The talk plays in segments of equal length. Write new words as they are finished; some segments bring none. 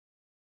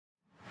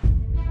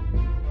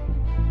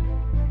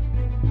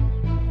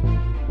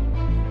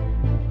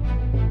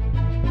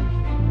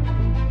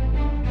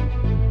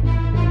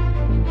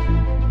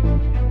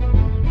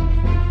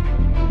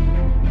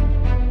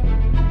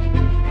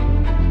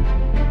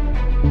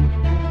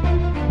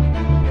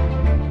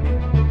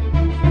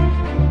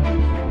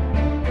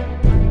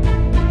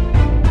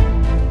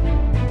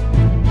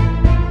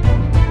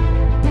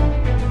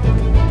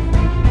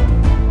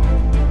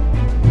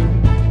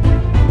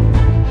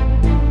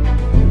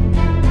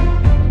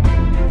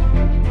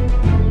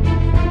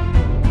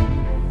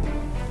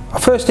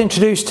first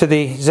introduced to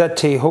the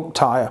ZT hook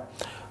tyre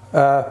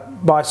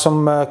by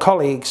some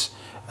colleagues,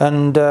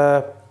 and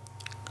I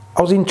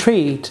was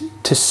intrigued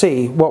to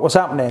see what was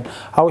happening.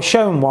 I was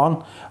shown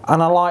one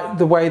and I liked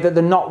the way that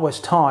the knot was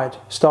tied,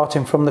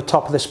 starting from the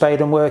top of the spade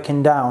and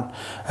working down.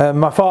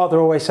 My father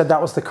always said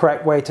that was the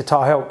correct way to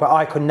tie a hook, but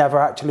I could never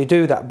actually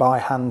do that by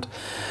hand.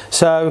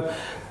 So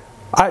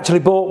I actually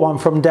bought one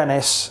from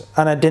Dennis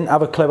and I didn't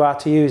have a clue how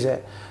to use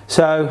it.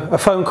 So a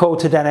phone call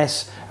to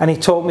Dennis and he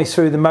taught me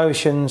through the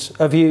motions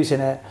of using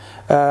it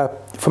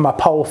for my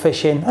pole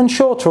fishing and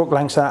shorter hook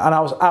lengths, and I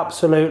was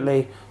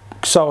absolutely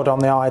sold on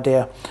the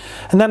idea.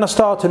 And then I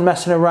started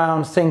messing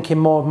around, thinking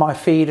more of my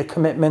feeder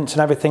commitments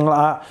and everything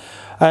like that,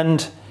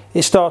 and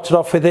it started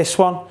off with this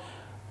one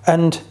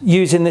and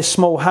using this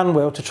small hand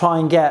wheel to try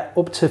and get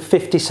up to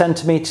 50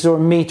 centimetres or a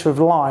metre of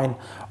line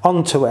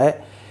onto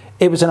it.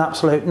 It was an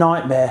absolute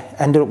nightmare,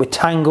 ended up with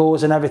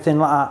tangles and everything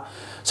like that.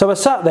 So I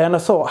sat there and I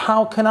thought,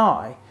 how can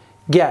I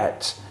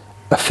get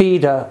a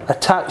feeder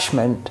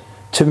attachment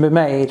to be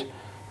made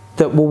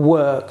that will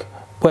work,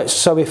 but it's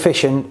so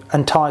efficient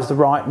and ties the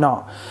right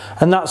knot?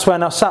 And that's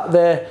when I sat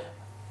there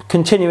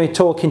continuing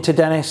talking to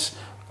Dennis,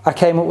 I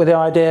came up with the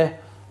idea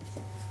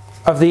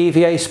of the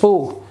EVA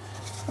spool.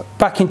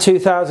 Back in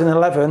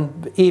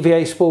 2011,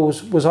 EVA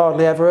spools was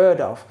hardly ever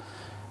heard of,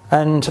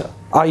 and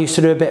I used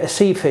to do a bit of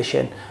sea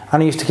fishing,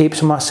 and I used to keep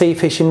some of my sea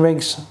fishing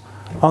rigs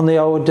on the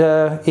old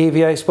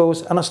EVA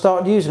spools, and I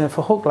started using them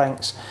for hook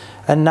lengths,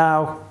 and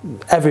now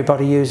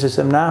everybody uses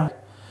them now.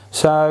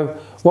 So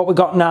what we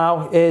got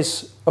now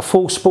is a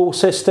full spool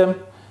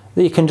system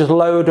that you can just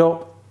load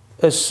up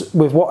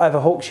with whatever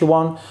hooks you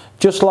want,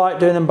 just like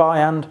doing them by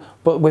hand,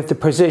 but with the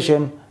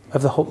precision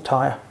of the hook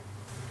tyre.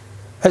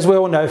 As we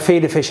all know,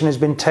 feeder fishing has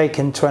been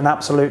taken to an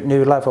absolute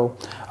new level.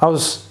 I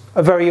was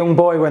a very young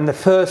boy when the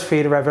first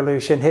feeder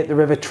revolution hit the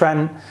River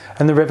Trent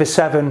and the River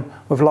Severn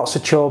with lots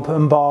of chub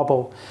and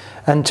barbel.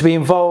 And to be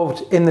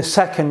involved in the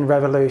second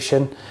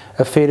revolution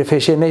of feeder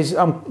fishing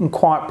I'm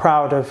quite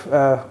proud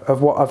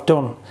of what I've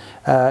done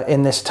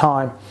in this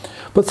time.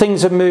 But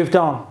things have moved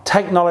on.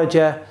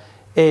 Technology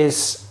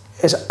is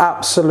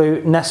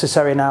absolute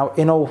necessary now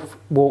in all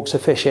walks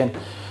of fishing,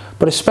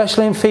 but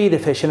especially in feeder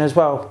fishing as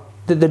well.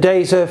 The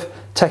days of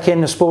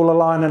taking a spool of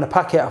line and a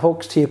packet of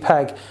hooks to your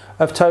peg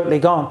have totally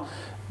gone.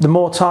 The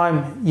more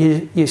time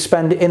you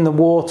spend in the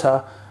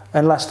water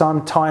and less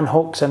time tying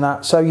hooks and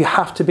that, so you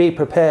have to be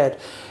prepared.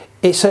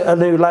 It's at a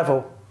new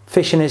level.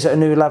 Fishing is at a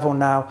new level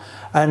now,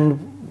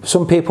 and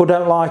some people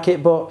don't like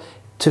it, but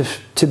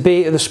to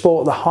be at the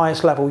sport at the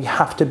highest level, you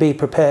have to be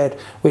prepared,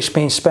 which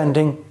means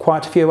spending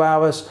quite a few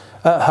hours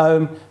at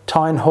home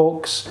tying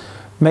hooks,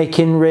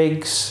 making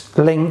rigs,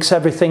 links,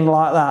 everything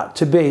like that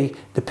to be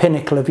the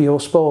pinnacle of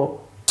your sport.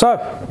 So,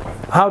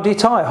 how do you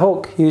tie a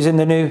hook using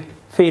the new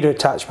feeder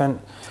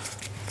attachment?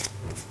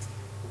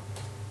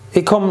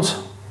 It comes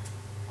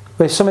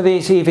with some of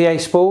these EVA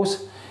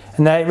spools,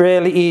 and they're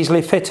really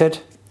easily fitted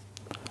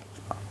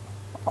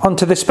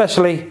onto the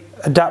specially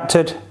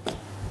adapted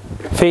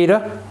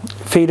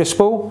feeder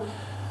spool.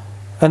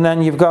 And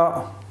then you've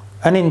got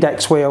an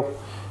index wheel,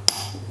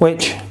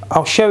 which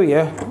I'll show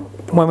you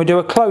when we do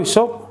a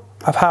close-up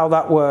of how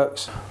that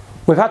works.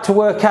 We've had to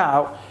work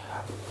out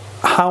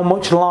how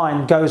much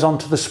line goes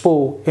onto the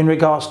spool in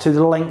regards to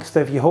the length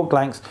of your hook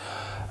length.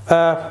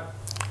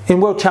 In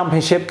World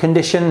Championship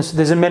conditions,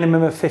 there's a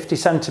minimum of 50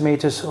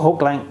 centimetres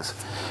hook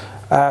length.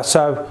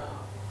 So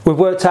we've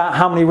worked out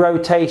how many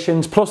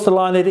rotations plus the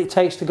line that it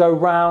takes to go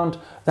round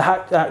the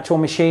actual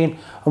machine,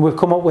 and we've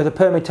come up with a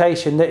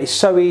permutation that is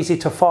so easy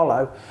to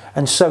follow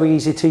and so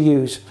easy to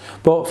use.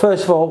 But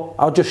first of all,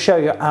 I'll just show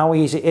you how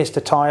easy it is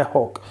to tie a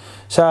hook.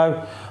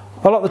 So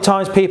a lot of the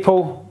times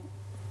people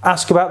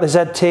ask about the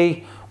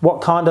ZT,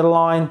 what kind of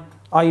line.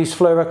 I use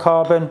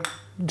fluorocarbon,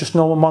 just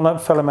normal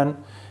monofilament.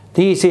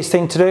 The easiest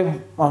thing to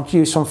do, I'll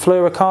use some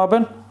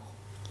fluorocarbon.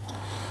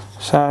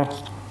 So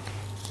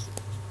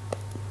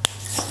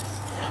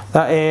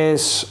that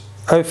is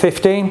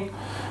 015.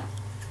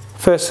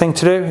 First thing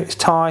to do is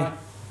tie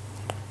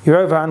your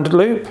overhand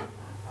loop,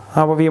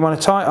 however you want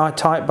to tie it. I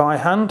tie it by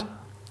hand.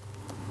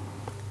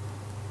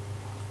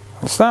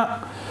 That's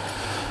that.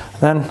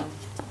 Then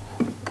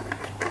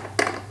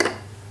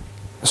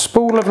a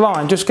spool of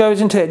line just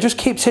goes into it, just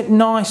keeps it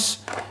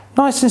nice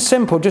and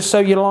simple, just so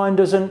your line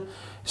doesn't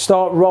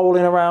start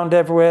rolling around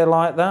everywhere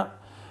like that.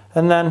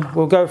 And then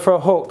we'll go for a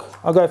hook.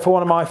 I'll go for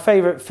one of my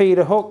favourite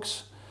feeder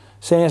hooks,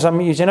 seeing as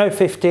I'm using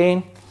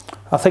 015.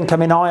 I think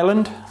I'm in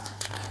Ireland,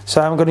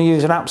 so I'm going to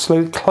use an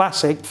absolute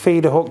classic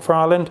feeder hook for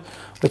Ireland,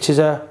 which is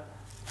a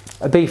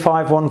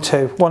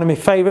B512, one of my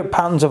favourite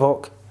patterns of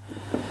hook.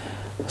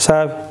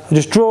 So I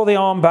just draw the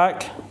arm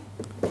back,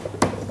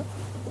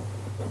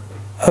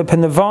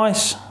 open the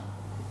vise,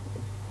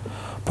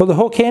 put the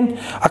hook in.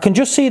 I can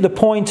just see the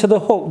point of the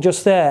hook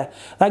just there.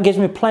 That gives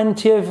me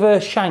plenty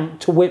of shank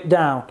to whip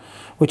down,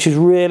 which is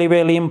really,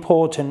 really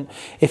important.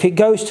 If it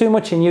goes too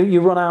much in, you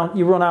run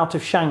out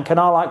of shank, and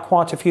I like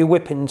quite a few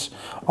whippings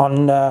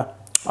on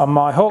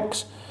my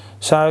hooks.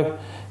 So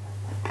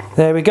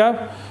there we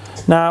go.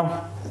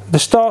 Now the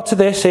start of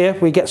this here,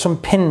 we get some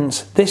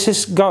pins.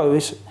 This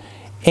goes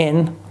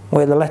in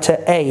where the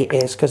letter A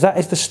is, because that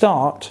is the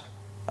start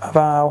of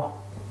our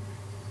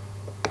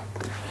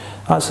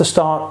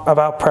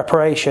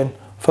preparation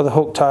for the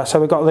hook tie. So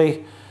we've got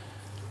the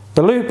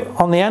loop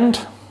on the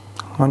end.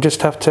 I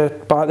just have to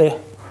bite the,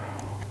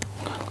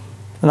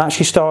 and that's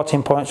your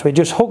starting point. So we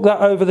just hook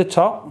that over the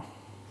top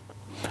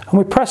and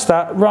we press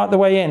that right the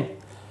way in.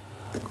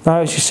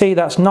 Now as you see,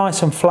 that's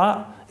nice and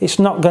flat. It's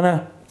not going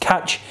to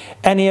catch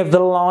any of the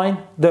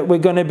line that we're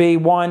going to be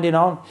winding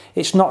on.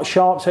 It's not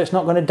sharp, so it's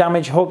not going to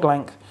damage hook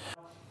length.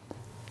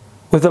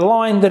 With the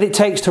line that it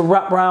takes to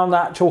wrap around the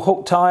actual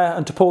hook tire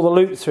and to pull the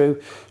loop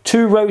through,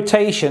 2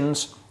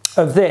 rotations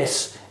of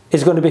this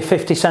is going to be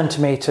 50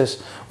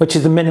 centimetres, which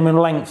is the minimum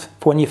length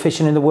for when you're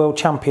fishing in the World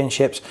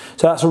Championships.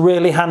 So that's a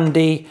really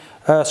handy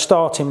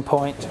starting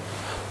point.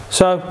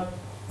 So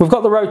we've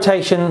got the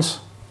rotations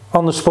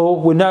on the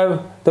spool. We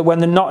know that when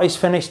the knot is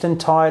finished and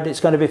tied, it's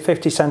going to be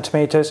 50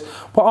 centimetres.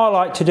 What I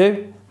like to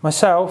do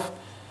myself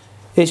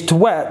is to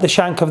wet the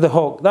shank of the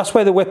hook. That's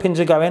where the whippings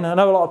are going. I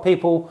know a lot of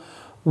people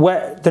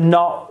wet the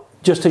knot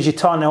just as you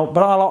tie it up,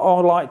 but I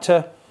like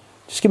to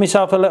just give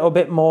myself a little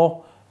bit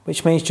more,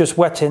 which means just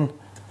wetting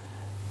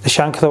the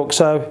shank of the hook.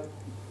 So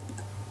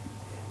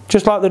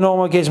just like the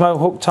normal Gizmo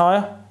hook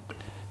tire,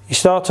 you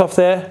start off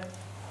there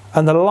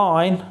and the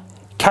line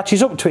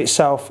catches up to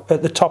itself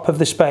at the top of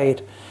the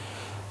spade.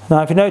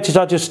 Now if you notice,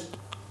 I just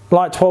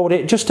like to hold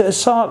it just at a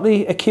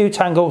slightly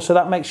acute angle, so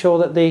that makes sure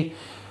that the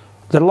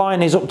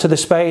line is up to the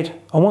spade,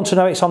 and once I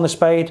know it's on the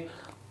spade,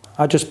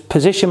 I just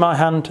position my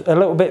hand a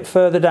little bit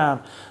further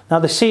down. Now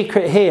the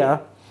secret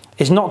here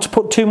is not to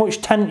put too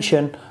much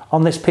tension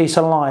on this piece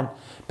of line,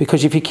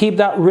 because if you keep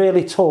that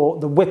really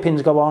taut, the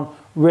whippings go on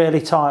really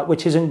tight,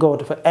 which isn't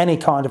good for any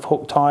kind of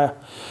hook tire.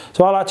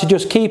 So I like to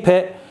just keep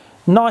it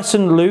nice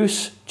and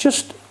loose,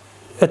 just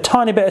a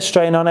tiny bit of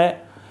strain on it,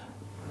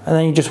 and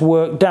then you just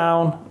work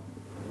down.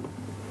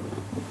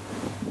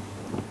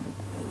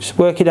 Just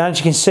work it down. As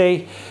you can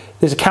see,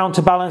 there's a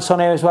counterbalance on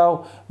here as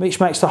well, which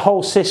makes the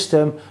whole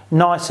system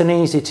nice and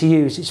easy to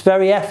use. It's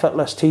very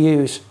effortless to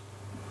use.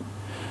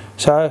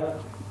 So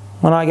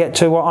when I get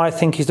to what I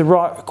think is the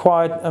right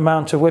required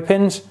amount of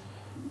whippings,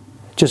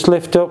 just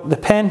lift up the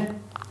pin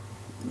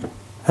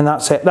and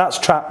that's it. That's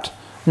trapped.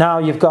 Now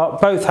you've got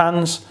both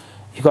hands,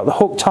 you've got the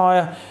hook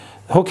tire,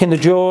 the hook in the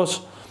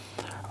jaws.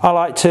 I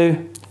like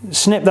to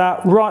snip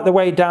that right the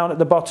way down at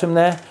the bottom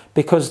there,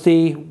 because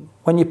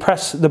when you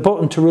press the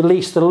button to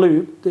release the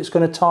loop that's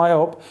going to tie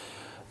up,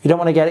 you don't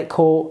want to get it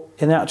caught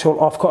in the actual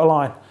off-cut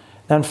line.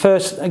 Then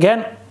first,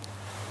 again,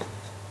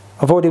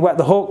 I've already wet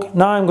the hook.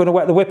 Now I'm going to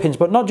wet the whippings,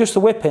 but not just the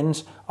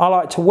whippings. I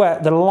like to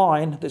wet the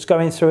line that's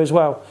going through as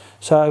well.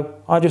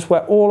 So I just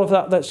wet all of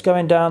that that's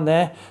going down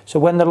there. So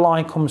when the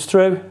line comes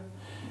through,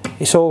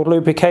 it's all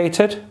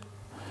lubricated.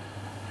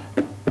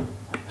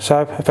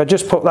 So if I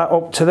just put that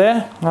up to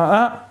there, like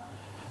that,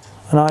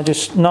 and I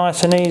just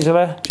nice and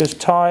easily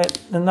just tie it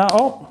and that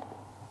up,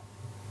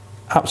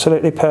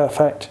 absolutely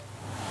perfect.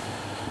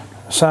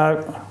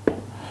 So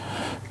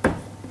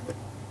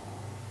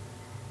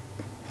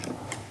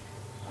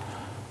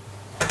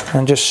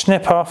and just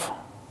snip off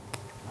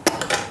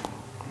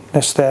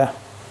this there,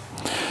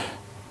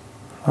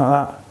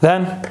 like that.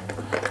 Then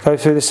go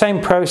through the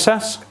same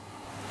process,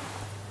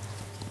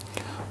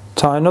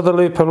 tie another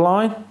loop of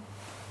line,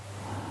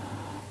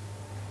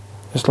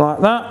 just like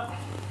that,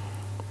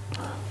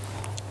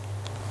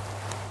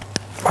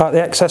 bite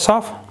the excess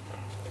off,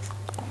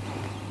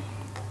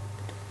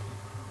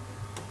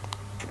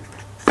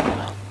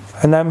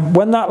 and then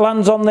when that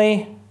lands on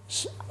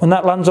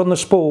the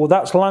spool,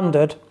 that's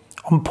landed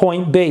on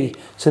point B,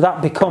 so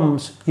that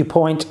becomes your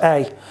point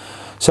A.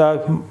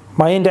 So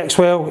my index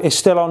wheel is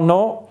still on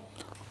 0.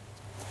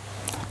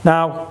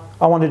 Now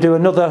I want to do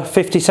another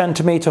 50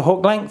 centimetre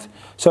hook length,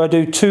 so I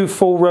do 2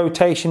 full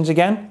rotations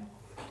again,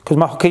 because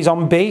my hook is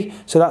on B,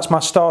 so that's my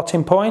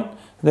starting point.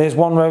 There's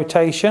 1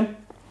 rotation,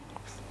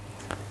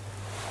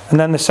 and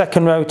then the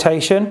second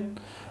rotation,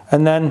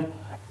 and then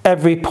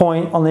every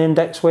point on the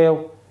index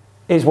wheel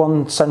is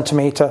 1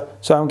 centimetre.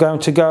 So I'm going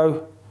to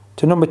go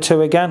to number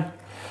 2 again,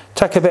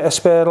 take a bit of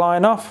spare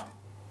line off,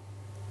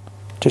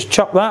 just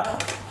chop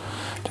that,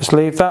 just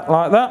leave that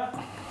like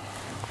that.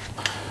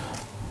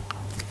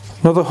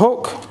 Another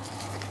hook,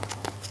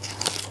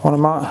 one of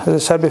my, as I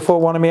said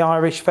before, one of my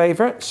Irish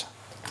favourites.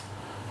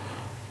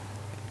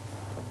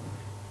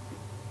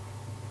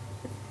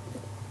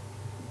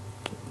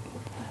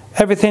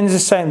 Everything's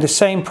the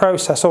same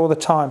process all the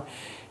time.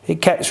 It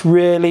gets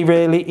really,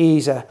 really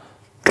easy.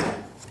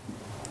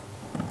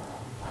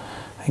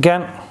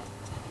 Again,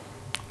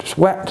 just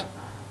wet.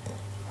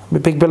 I'm a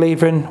big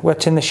believer in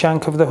wetting the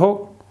shank of the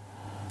hook.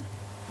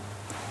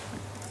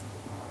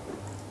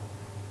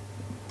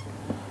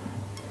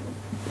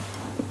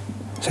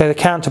 So the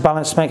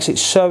counterbalance makes it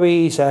so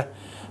easy.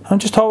 I'm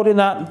just holding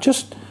that,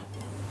 just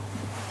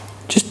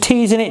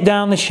teasing it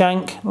down the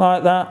shank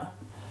like that.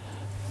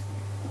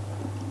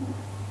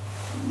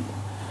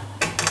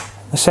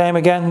 The same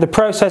again, the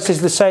process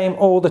is the same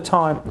all the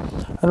time.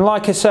 And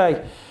like I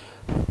say,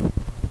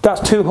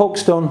 That's 2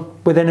 hooks done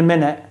within a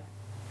minute.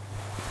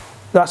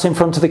 That's in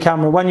front of the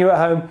camera. When you're at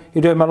home,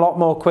 you do them a lot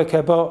more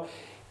quicker, but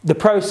the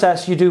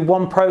process, you do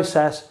one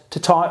process to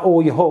tie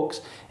all your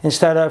hooks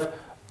instead of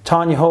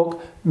tying your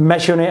hook,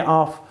 measuring it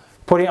off,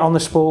 putting it on the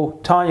spool,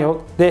 tying your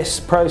hook. This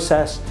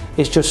process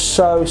is just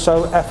so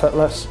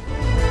effortless.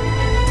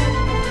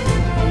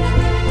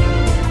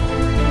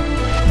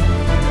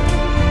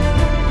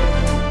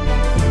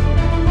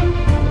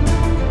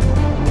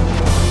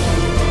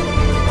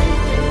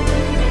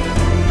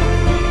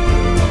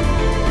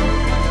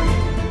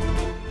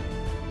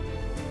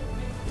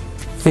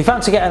 If you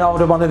fancy getting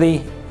hold of one of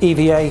the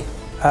EVA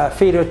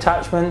feeder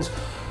attachments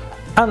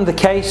and the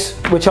case,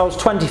 which holds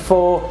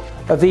 24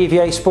 of the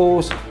EVA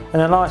spools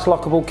in a nice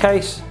lockable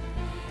case,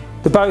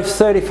 they're both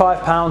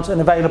 £35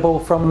 and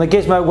available from the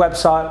Gizmo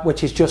website,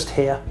 which is just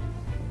here.